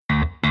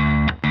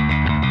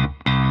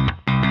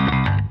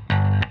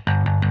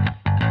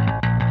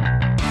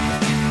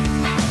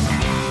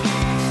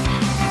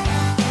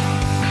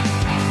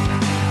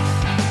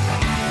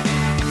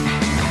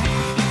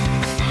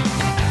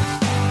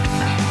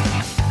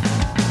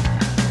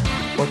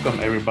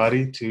Welcome,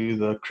 everybody, to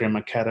the Crim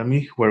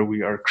Academy, where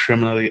we are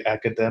criminally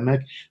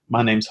academic.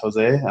 My name's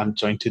Jose. I'm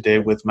joined today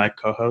with my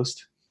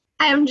co-host.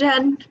 Hi, I'm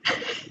Jen.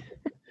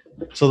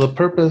 So the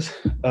purpose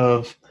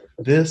of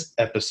this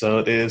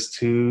episode is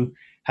to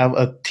have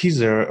a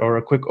teaser or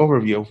a quick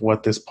overview of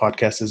what this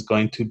podcast is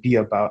going to be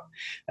about.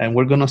 And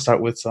we're going to start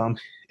with some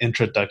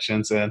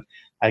introductions, and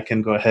I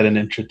can go ahead and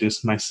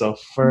introduce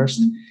myself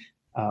first.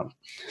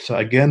 So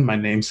again, my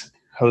name's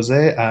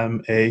Jose.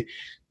 I'm a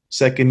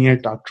second-year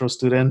doctoral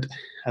student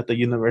at the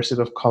University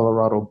of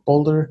Colorado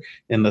Boulder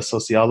in the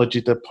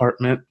sociology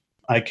department.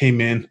 I came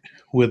in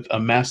with a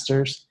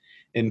master's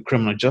in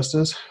criminal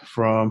justice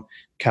from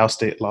Cal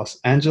State Los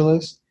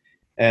Angeles,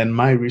 and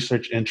my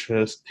research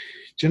interests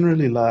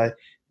generally lie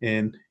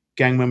in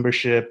gang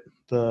membership,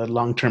 the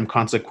long-term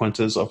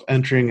consequences of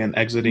entering and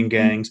exiting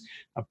gangs,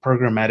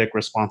 programmatic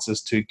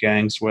responses to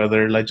gangs,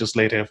 whether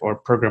legislative or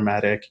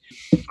programmatic,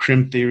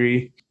 crim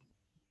theory.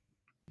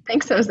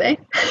 Thanks, Jose.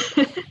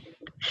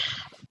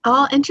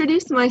 I'll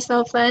introduce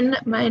myself then.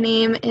 My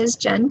name is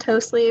Jen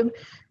Toslieb.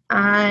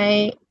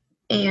 I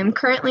am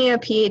currently a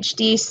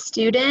PhD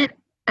student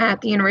at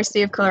the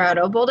University of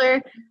Colorado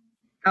Boulder.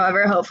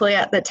 However, hopefully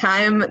at the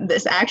time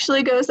this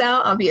actually goes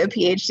out, I'll be a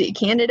PhD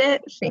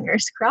candidate,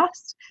 fingers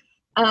crossed.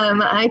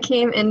 I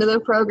came into the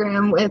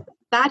program with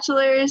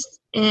bachelor's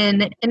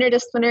in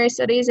interdisciplinary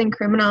studies in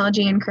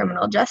criminology and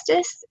criminal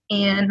justice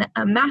and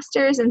a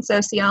master's in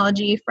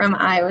sociology from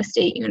Iowa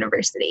State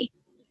University.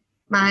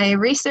 My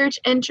research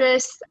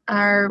interests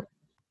are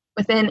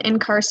within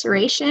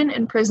incarceration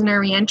and prisoner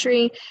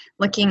reentry,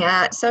 looking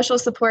at social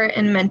support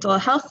and mental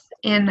health,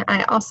 and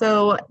I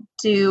also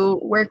do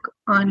work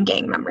on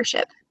gang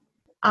membership.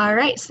 All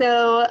right,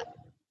 so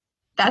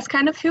that's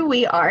kind of who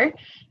we are,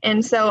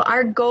 and so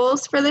our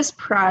goals for this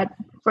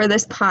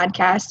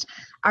podcast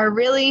are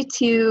really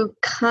to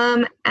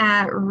come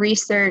at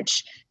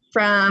research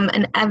from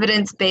an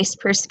evidence-based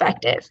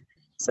perspective.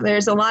 So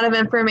there's a lot of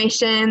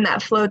information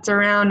that floats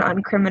around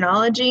on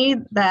criminology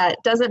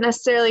that doesn't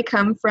necessarily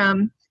come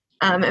from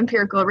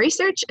empirical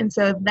research. And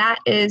so that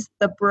is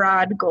the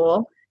broad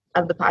goal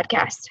of the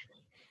podcast.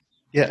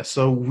 Yeah,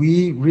 so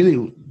we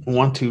really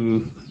want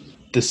to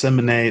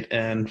disseminate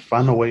and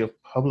find a way of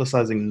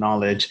publicizing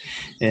knowledge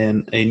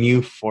in a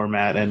new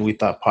format. And we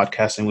thought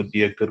podcasting would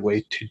be a good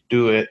way to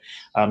do it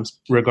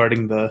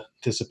regarding the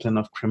discipline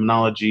of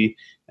criminology.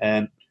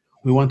 And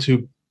we want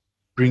to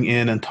bring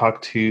in and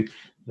talk to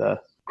the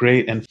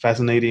great and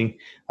fascinating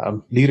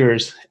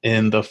leaders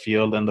in the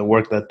field and the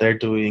work that they're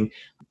doing,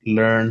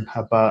 learn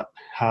about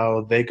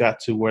how they got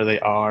to where they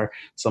are,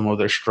 some of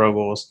their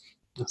struggles,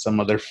 some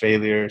of their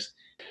failures,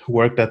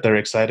 work that they're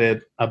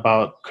excited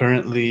about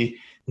currently.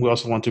 We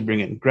also want to bring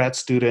in grad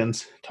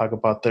students, talk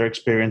about their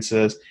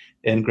experiences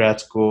in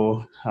grad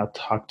school,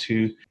 talk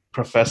to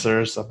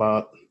professors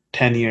about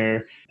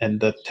tenure and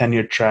the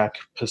tenure track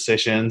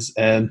positions,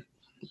 and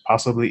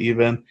possibly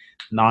even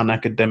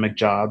non-academic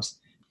jobs.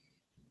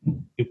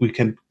 If we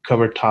can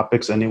cover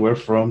topics anywhere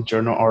from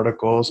journal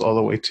articles all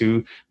the way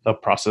to the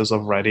process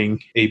of writing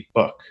a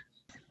book.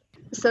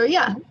 So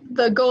yeah,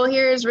 the goal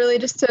here is really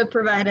just to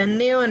provide a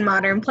new and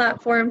modern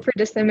platform for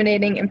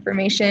disseminating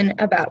information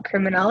about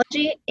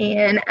criminology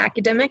and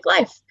academic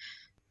life,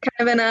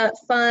 kind of in a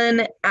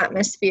fun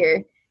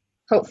atmosphere,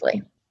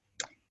 hopefully.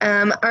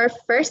 Our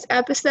first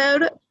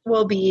episode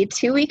will be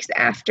 2 weeks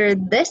after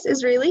this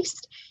is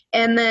released,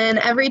 and then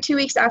every 2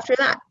 weeks after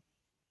that.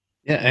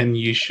 Yeah, and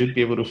you should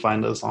be able to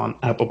find us on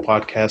Apple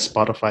Podcasts,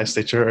 Spotify,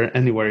 Stitcher, or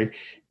anywhere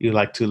you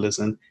like to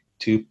listen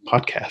to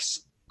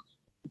podcasts.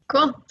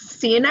 Cool.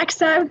 See you next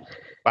time.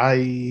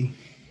 Bye.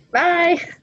 Bye.